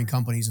acquiring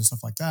companies and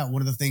stuff like that,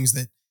 one of the things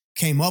that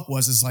came up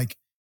is like,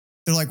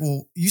 they're like,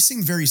 well, you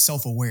seem very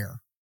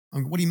self-aware.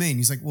 I'm like, what do you mean?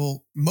 He's like,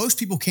 well, most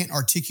people can't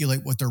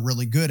articulate what they're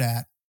really good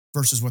at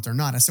versus what they're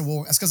not. I said,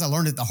 well, that's because I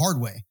learned it the hard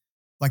way.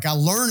 Like I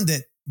learned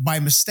it by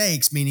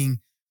mistakes,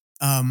 meaning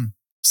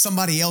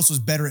somebody else was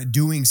better at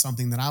doing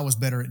something than I was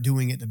better at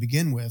doing it to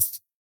begin with.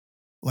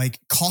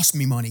 Like cost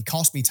me money,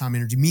 cost me time,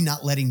 energy. Me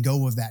not letting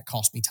go of that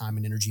cost me time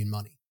and energy and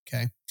money.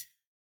 Okay.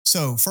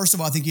 So first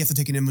of all, I think you have to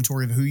take an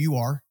inventory of who you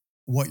are,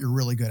 what you're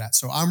really good at.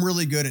 So I'm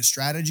really good at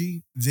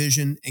strategy,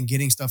 vision, and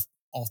getting stuff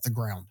off the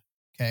ground.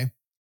 Okay.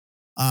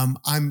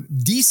 I'm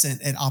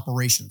decent at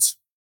operations.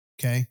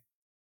 Okay.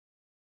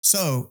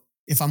 So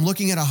if I'm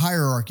looking at a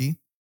hierarchy,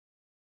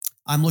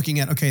 I'm looking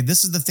at, okay,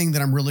 this is the thing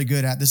that I'm really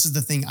good at. This is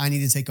the thing I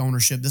need to take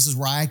ownership. This is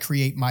where I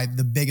create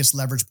the biggest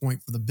leverage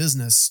point for the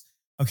business.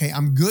 Okay,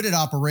 I'm good at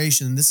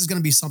operation. This is going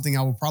to be something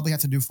I will probably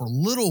have to do for a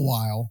little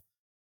while,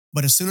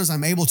 but as soon as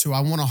I'm able to,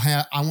 I want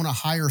to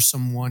hire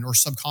someone or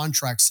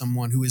subcontract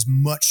someone who is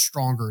much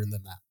stronger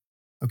than that.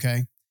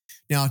 Okay.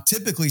 Now,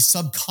 typically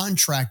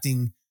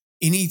subcontracting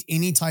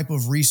any type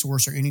of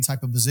resource or any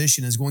type of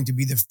position is going to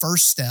be the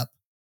first step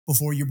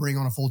before you bring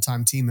on a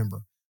full-time team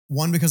member.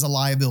 One, because of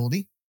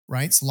liability,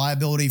 right? So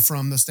liability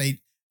from the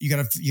state, you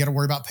got to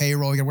worry about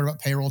payroll. You got to worry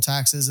about payroll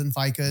taxes and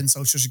FICA and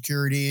Social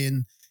Security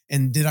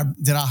and did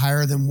I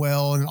hire them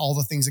well and all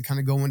the things that kind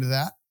of go into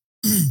that.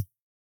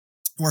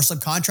 Where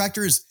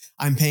subcontractors,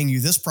 I'm paying you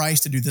this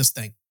price to do this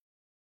thing.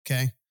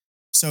 Okay.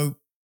 So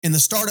in the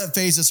startup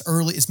phase,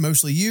 it's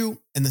mostly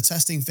you. In the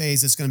testing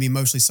phase, it's going to be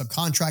mostly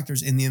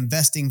subcontractors. In the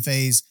investing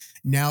phase,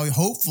 now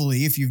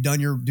hopefully, if you've done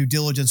your due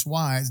diligence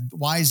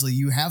wisely,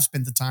 you have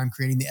spent the time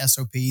creating the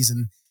SOPs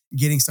and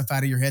getting stuff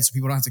out of your head so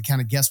people don't have to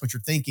kind of guess what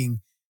you're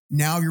thinking.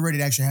 Now you're ready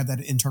to actually have that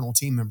internal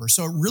team member.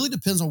 So it really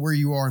depends on where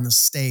you are in the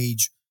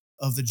stage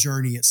of the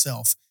journey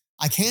itself.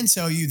 I can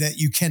tell you that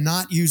you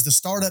cannot use the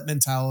startup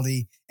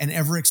mentality and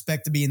ever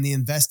expect to be in the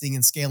investing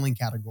and scaling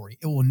category.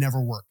 It will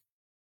never work.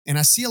 And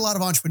I see a lot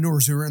of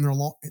entrepreneurs who are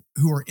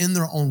in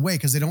their own way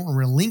because they don't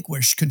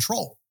relinquish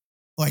control.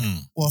 Like,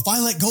 well, if I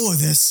let go of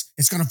this,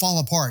 it's going to fall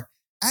apart.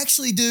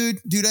 Actually,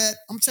 dudette,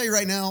 I'm going to tell you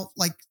right now,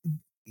 like,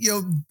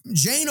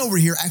 Jane over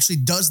here actually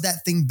does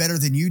that thing better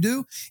than you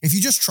do. If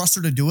you just trust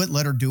her to do it,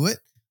 let her do it,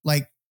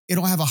 like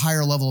it'll have a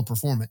higher level of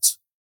performance.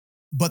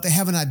 But they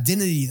have an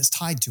identity that's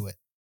tied to it.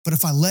 But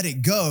if I let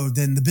it go,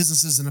 then the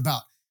business isn't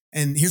about.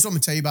 And here's what I'm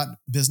going to tell you about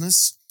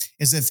business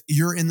is if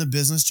you're in the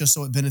business just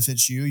so it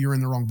benefits you, you're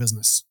in the wrong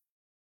business.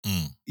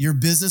 Your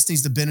business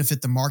needs to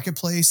benefit the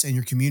marketplace and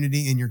your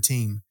community and your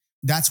team.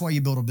 That's why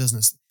you build a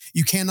business.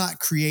 You cannot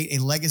create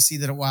a legacy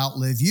that will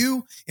outlive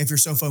you if you're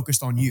so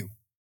focused on you.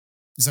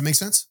 Does that make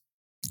sense?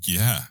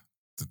 Yeah,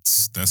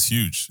 that's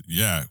huge.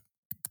 Yeah.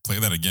 Play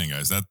that again,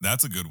 guys.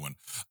 That's a good one.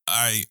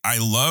 I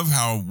love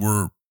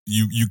how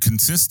you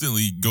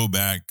consistently go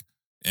back,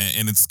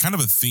 and it's kind of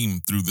a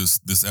theme through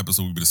this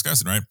episode we've been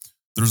discussing, right?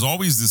 There's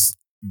always this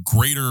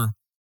greater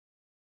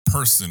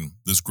person,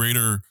 this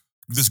greater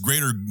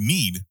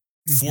need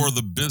for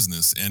the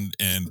business, and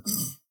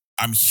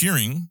I'm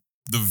hearing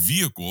the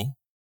vehicle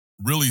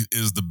really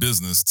is the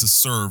business to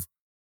serve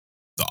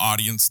the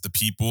audience, the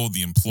people,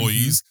 the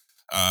employees.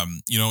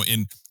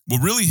 And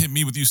what really hit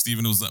me with you,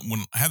 Stephen, was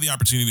when I had the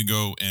opportunity to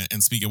go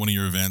and speak at one of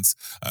your events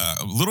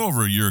a little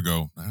over a year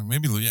ago, a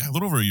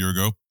little over a year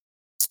ago.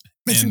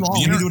 Been too long.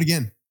 We need to do it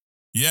again.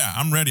 Yeah,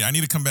 I'm ready. I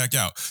need to come back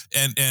out.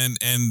 I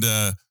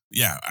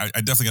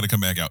definitely got to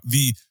come back out.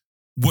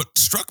 What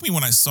struck me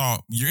when I saw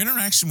your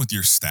interaction with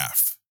your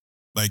staff,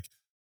 like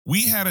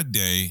we had a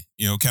day,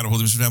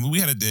 Catapult Mission Family, we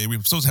had a day, we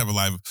were supposed to have a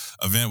live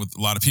event with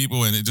a lot of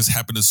people, and it just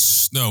happened to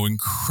snow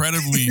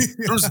incredibly.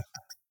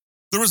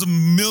 There was a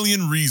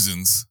million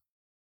reasons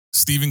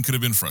Stephen could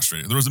have been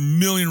frustrated. There was a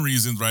million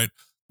reasons, right,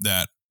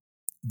 that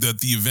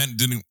the event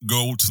didn't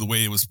go to the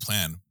way it was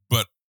planned.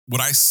 But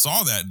what I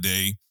saw that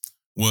day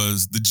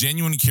was the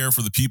genuine care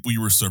for the people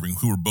you were serving,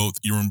 who were both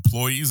your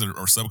employees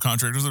or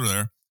subcontractors that are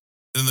there,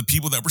 and the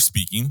people that were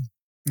speaking,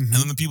 and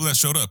then the people that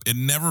showed up. It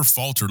never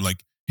faltered,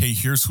 like, hey,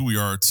 here's who we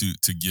are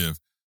to give.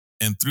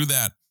 And through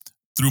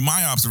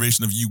my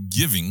observation of you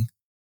giving,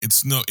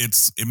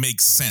 it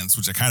makes sense,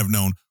 which I kind of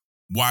known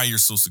why you're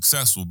so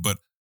successful. But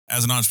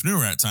as an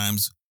entrepreneur at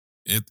times,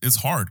 it's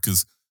hard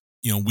because,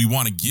 we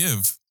want to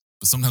give,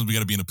 but sometimes we got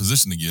to be in a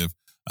position to give.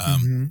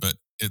 But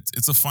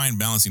it's a fine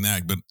balancing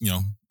act. But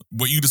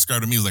what you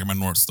described to me is like my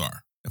North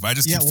Star. If I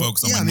just keep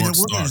focused on my North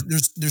Star,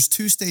 there's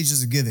two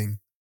stages of giving.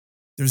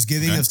 There's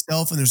giving of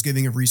self and there's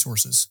giving of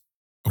resources.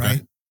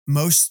 Right?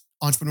 Most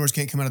entrepreneurs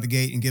can't come out of the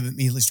gate and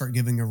immediately start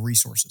giving of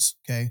resources.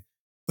 Okay.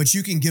 But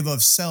you can give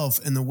of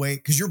self in the way,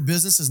 because your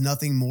business is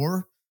nothing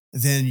more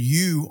than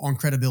you on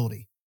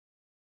credibility.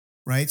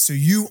 Right. So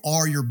you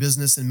are your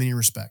business in many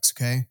respects.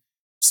 Okay.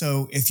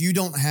 So if you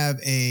don't have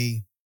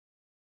a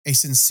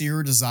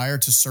sincere desire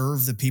to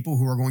serve the people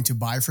who are going to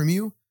buy from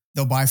you,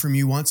 they'll buy from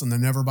you once and they'll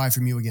never buy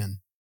from you again.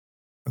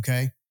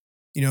 Okay.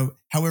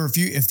 However,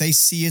 if they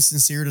see a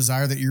sincere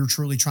desire that you're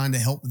truly trying to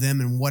help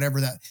them and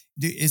whatever that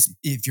is,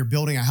 if you're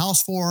building a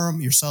house for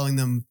them, you're selling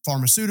them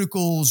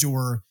pharmaceuticals,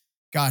 you're,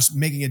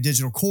 making a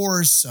digital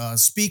course,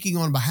 speaking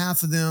on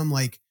behalf of them,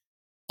 like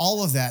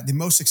all of that, the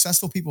most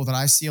successful people that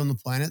I see on the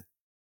planet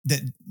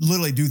that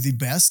literally do the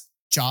best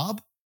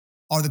job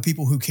are the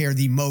people who care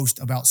the most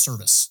about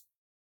service.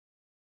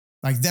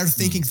 Like they're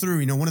thinking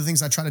through, one of the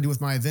things I try to do with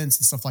my events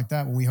and stuff like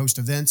that, when we host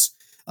events,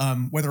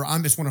 whether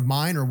I'm just one of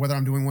mine or whether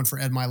I'm doing one for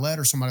Ed Milet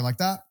or somebody like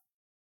that,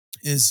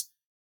 is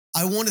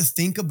I want to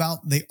think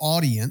about the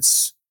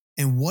audience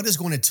and what is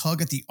going to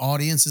tug at the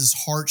audience's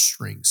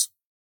heartstrings.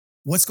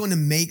 What's going to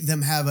make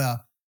them have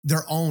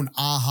their own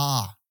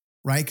aha,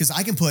 right? Because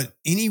I can put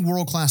any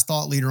world-class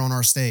thought leader on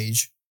our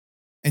stage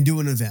and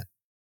do an event,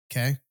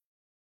 okay?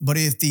 But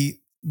if the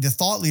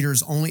thought leader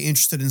is only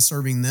interested in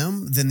serving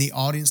them, then the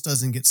audience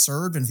doesn't get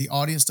served. And if the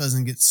audience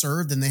doesn't get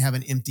served, then they have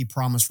an empty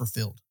promise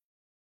fulfilled.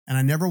 And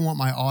I never want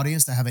my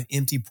audience to have an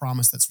empty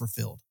promise that's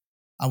fulfilled.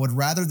 I would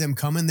rather them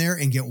come in there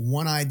and get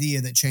one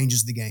idea that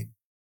changes the game.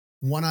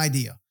 One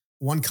idea,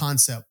 one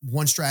concept,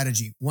 one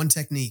strategy, one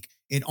technique.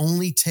 It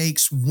only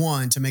takes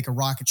one to make a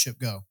rocket ship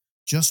go.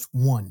 Just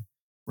one,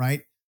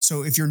 right?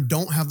 So if you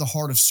don't have the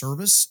heart of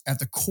service at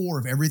the core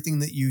of everything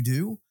that you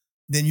do,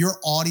 then your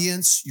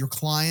audience, your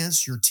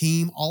clients, your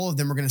team, all of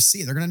them are going to see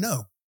it. They're going to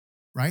know,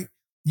 right?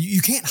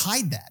 You can't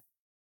hide that,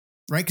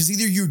 right? Because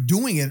either you're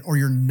doing it or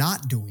you're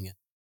not doing it,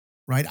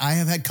 right? I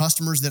have had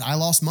customers that I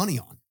lost money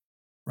on,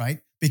 right?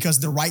 Because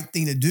the right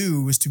thing to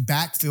do was to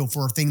backfill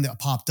for a thing that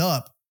popped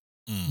up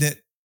that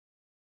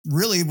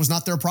really was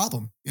not their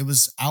problem. It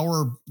was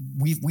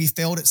we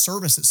failed at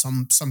service at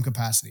some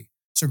capacity.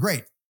 So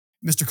great.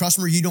 Mr.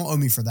 Customer, you don't owe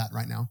me for that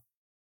right now.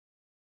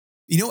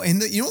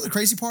 And you know what the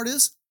crazy part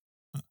is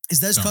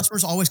those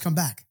customers always come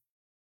back.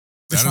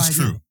 That is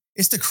true.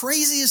 It's the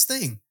craziest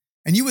thing.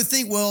 And you would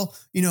think, well,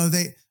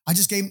 I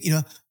just gave,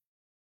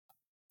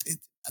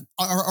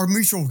 our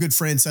mutual good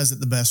friend says it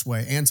the best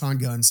way. Anton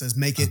Gunn says,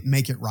 make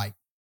it right.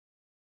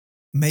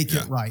 Make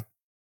it right.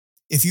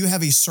 If you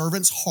have a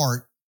servant's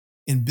heart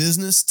in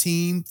business,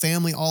 team,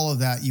 family, all of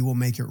that, you will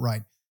make it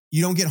right.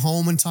 You don't get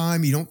home in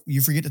time.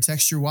 You forget to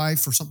text your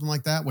wife or something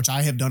like that, which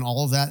I have done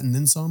all of that and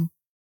then some.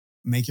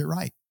 Make it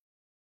right.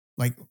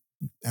 Like,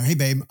 hey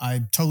babe,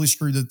 I totally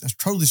screwed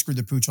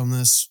the pooch on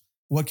this.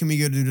 What can we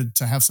go do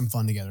to have some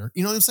fun together?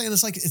 You know what I'm saying?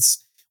 It's like,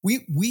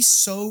 we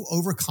so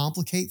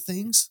overcomplicate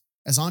things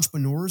as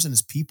entrepreneurs and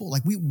as people.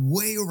 Like we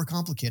way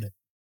overcomplicate it.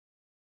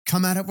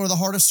 Come at it with a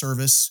heart of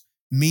service,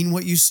 mean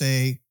what you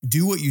say,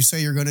 do what you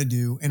say you're going to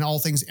do, and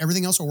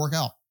everything else will work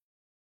out.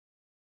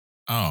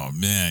 Oh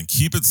man,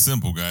 keep it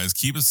simple, guys.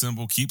 Keep it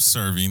simple. Keep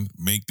serving.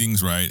 Make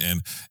things right.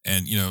 And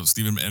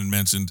Stephen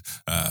mentioned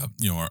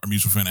our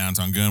mutual friend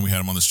Anton Gunn. We had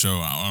him on the show.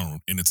 I don't know,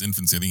 in its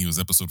infancy. I think he was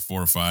episode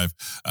 4 or 5.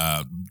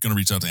 Going to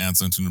reach out to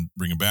Anton to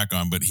bring him back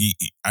on. But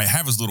I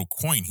have his little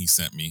coin he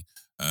sent me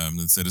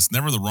that said, "It's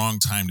never the wrong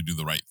time to do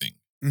the right thing."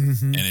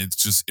 Mm-hmm. And it's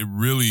just it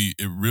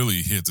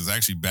really hits. It's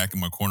actually back in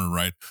my corner,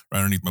 right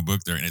underneath my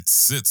book there, and it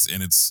sits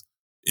and it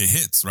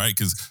hits right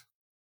because.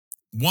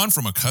 One,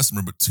 from a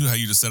customer, but two, how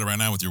you just said it right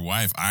now with your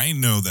wife. I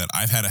know that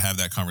I've had to have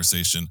that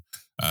conversation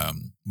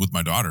with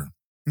my daughter.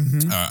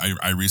 Mm-hmm.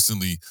 I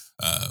recently,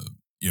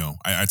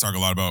 I talk a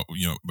lot about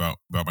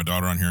my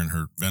daughter on here and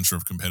her venture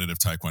of competitive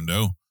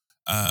Taekwondo.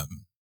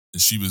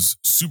 She was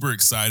super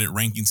excited.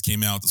 Rankings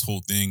came out, this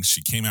whole thing.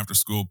 She came after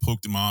school,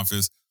 poked in my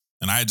office,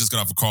 and I had just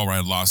got off a call where I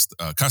had lost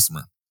a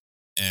customer.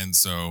 And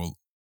so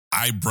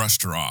I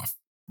brushed her off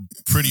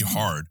pretty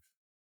hard,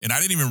 and I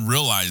didn't even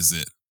realize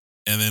it.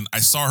 And then I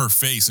saw her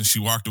face and she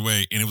walked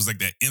away, and it was like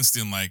that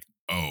instant, like,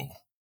 oh,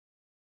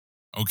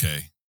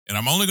 okay. And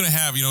I'm only going to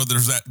have,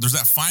 there's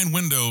that fine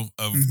window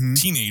of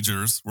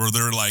teenagers where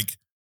they're like,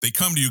 they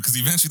come to you because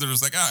eventually they're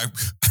just like, I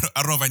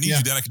don't know if I need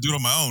you, Dad. I can do it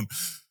on my own.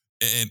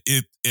 And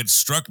it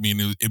struck me,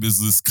 and it was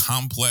this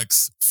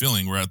complex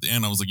feeling where at the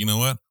end I was like, you know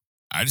what?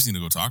 I just need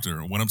to go talk to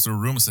her. I went up to her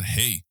room and said,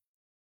 hey,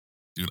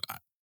 dude, I'm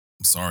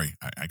sorry.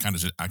 I kind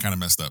of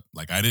messed up.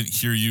 Like, I didn't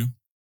hear you.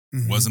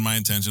 Wasn't my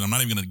intention. I'm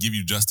not even going to give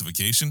you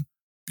justification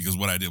because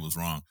what I did was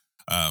wrong.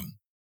 I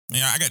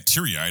got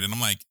teary-eyed, and I'm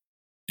like,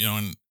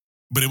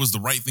 but it was the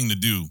right thing to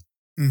do.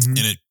 And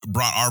it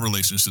brought our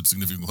relationship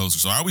significantly closer.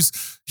 So I always,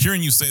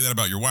 hearing you say that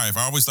about your wife,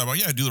 I always thought about,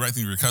 do the right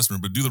thing for your customer,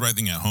 but do the right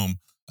thing at home.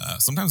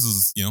 Sometimes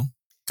it's,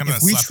 kind of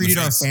if we treated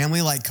our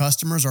family like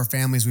customers, our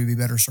families would be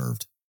better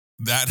served.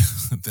 That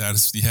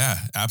is, yeah,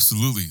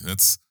 absolutely.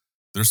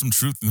 There's some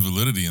truth and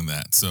validity in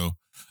that. So,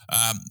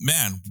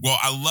 man, well,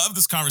 I love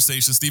this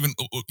conversation, Stephen.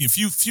 A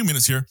few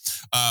minutes here.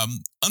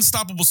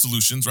 Unstoppable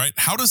solutions, right?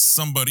 How does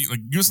somebody,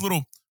 like, give us a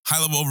little high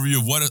level overview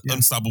of what an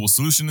unstoppable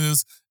solution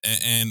is,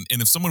 and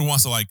if someone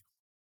wants to like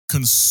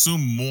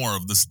consume more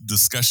of this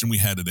discussion we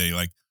had today,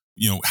 like,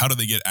 how do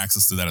they get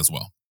access to that as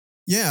well?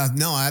 Yeah,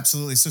 no,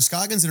 absolutely. So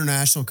Scoggins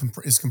International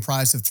is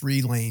comprised of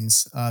 3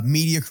 lanes.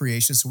 Media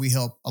creation. So we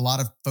help a lot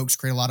of folks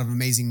create a lot of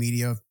amazing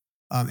media,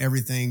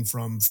 everything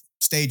from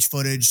stage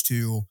footage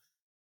to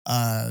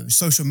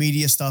social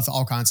media stuff,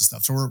 all kinds of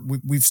stuff. So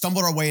we've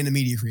stumbled our way into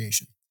media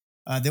creation.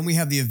 Then we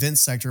have the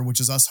events sector, which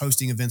is us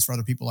hosting events for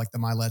other people like the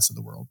Milets of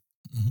the world.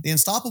 Mm-hmm. The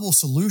Unstoppable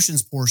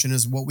Solutions portion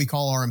is what we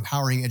call our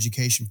empowering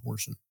education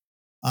portion.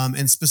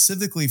 And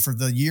specifically for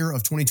the year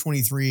of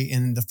 2023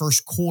 and the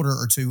first quarter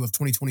or two of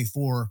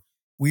 2024,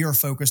 we are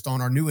focused on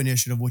our new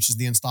initiative, which is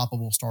the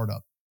Unstoppable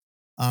Startup.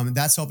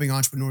 That's helping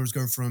entrepreneurs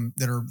go from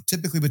that are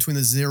typically between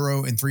the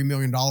 $0 and $3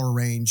 million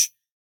range,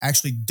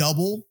 actually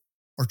double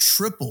or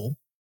triple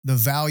the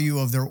value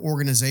of their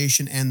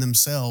organization and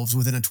themselves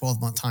within a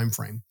 12-month time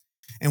frame.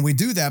 And we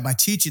do that by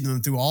teaching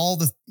them through all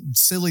the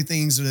silly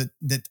things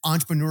that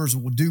entrepreneurs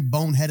will do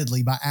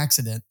boneheadedly by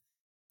accident.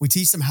 We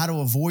teach them how to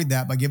avoid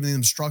that by giving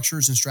them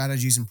structures and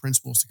strategies and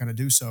principles to kind of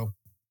do so.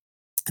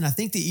 And I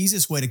think the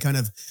easiest way to kind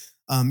of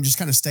just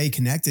kind of stay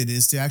connected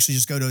is to actually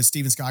just go to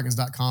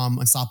StephenScoggins.com,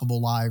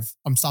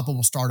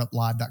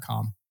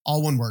 unstoppablestartuplive.com.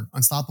 All one word,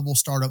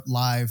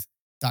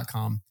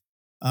 unstoppablestartuplive.com.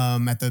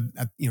 At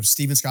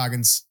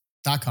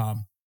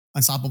StephenScoggins.com,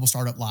 Unstoppable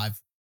Startup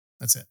Live.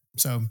 That's it.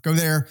 So go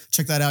there,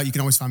 check that out. You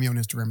can always find me on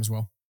Instagram as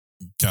well.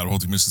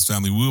 Catapulting Missions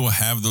family, we will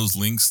have those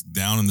links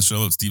down in the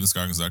show at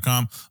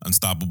StephenScoggins.com,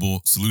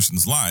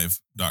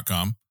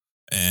 UnstabableSolutionsLive.com.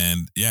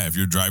 And yeah, if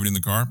you're driving in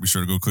the car, be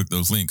sure to go click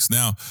those links.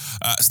 Now,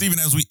 Stephen,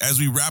 as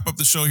we wrap up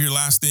the show here,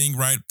 last thing,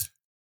 right?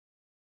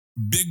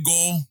 Big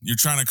goal you're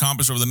trying to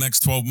accomplish over the next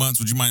 12 months.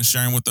 Would you mind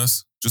sharing with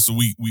us? Just so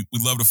we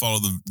love to follow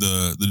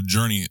the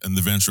journey and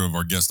the venture of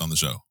our guest on the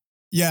show.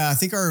 Yeah, I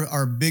think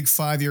our big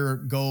 5-year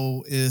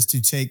goal is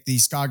to take the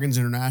Scoggins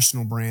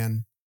International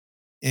brand,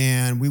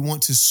 and we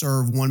want to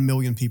serve 1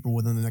 million people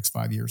within the next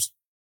 5 years.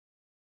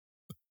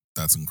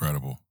 That's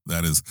incredible.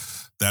 That is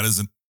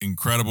an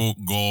incredible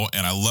goal.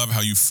 And I love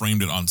how you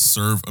framed it on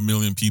serve 1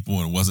 million people,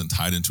 and it wasn't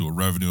tied into a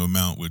revenue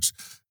amount, which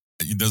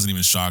it doesn't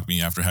even shock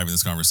me after having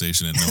this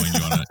conversation and knowing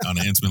you on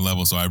an intimate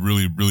level. So I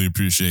really, really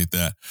appreciate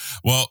that.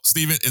 Well,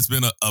 Stephen, it's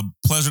been a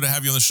pleasure to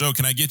have you on the show.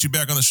 Can I get you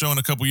back on the show in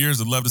a couple of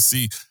years? I'd love to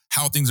see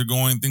how things are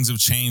going. Things have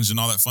changed and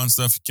all that fun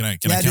stuff. Can I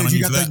count on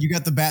you for that? You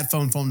got the bat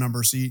phone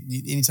number. So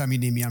anytime you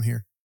need me, I'm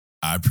here.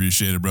 I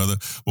appreciate it, brother.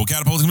 Well,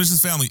 Catapulting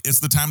Missions family, it's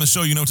the time of the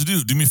show. You know what to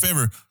do. Do me a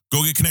favor.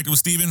 Go get connected with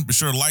Stephen. Be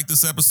sure to like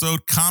this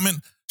episode, comment,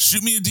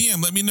 shoot me a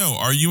DM. Let me know.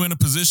 Are you in a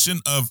position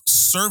of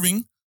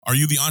serving? Are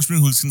you the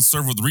entrepreneur who can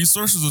serve with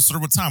resources or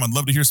serve with time? I'd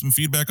love to hear some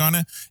feedback on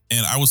it.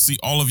 And I will see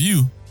all of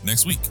you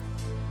next week.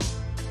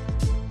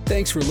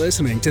 Thanks for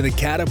listening to the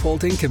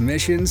Catapulting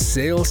Commissions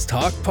Sales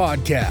Talk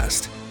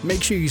Podcast.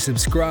 Make sure you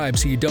subscribe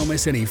so you don't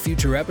miss any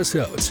future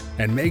episodes.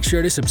 And make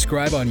sure to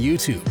subscribe on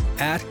YouTube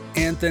at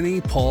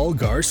Anthony Paul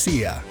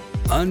Garcia.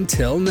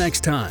 Until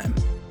next time.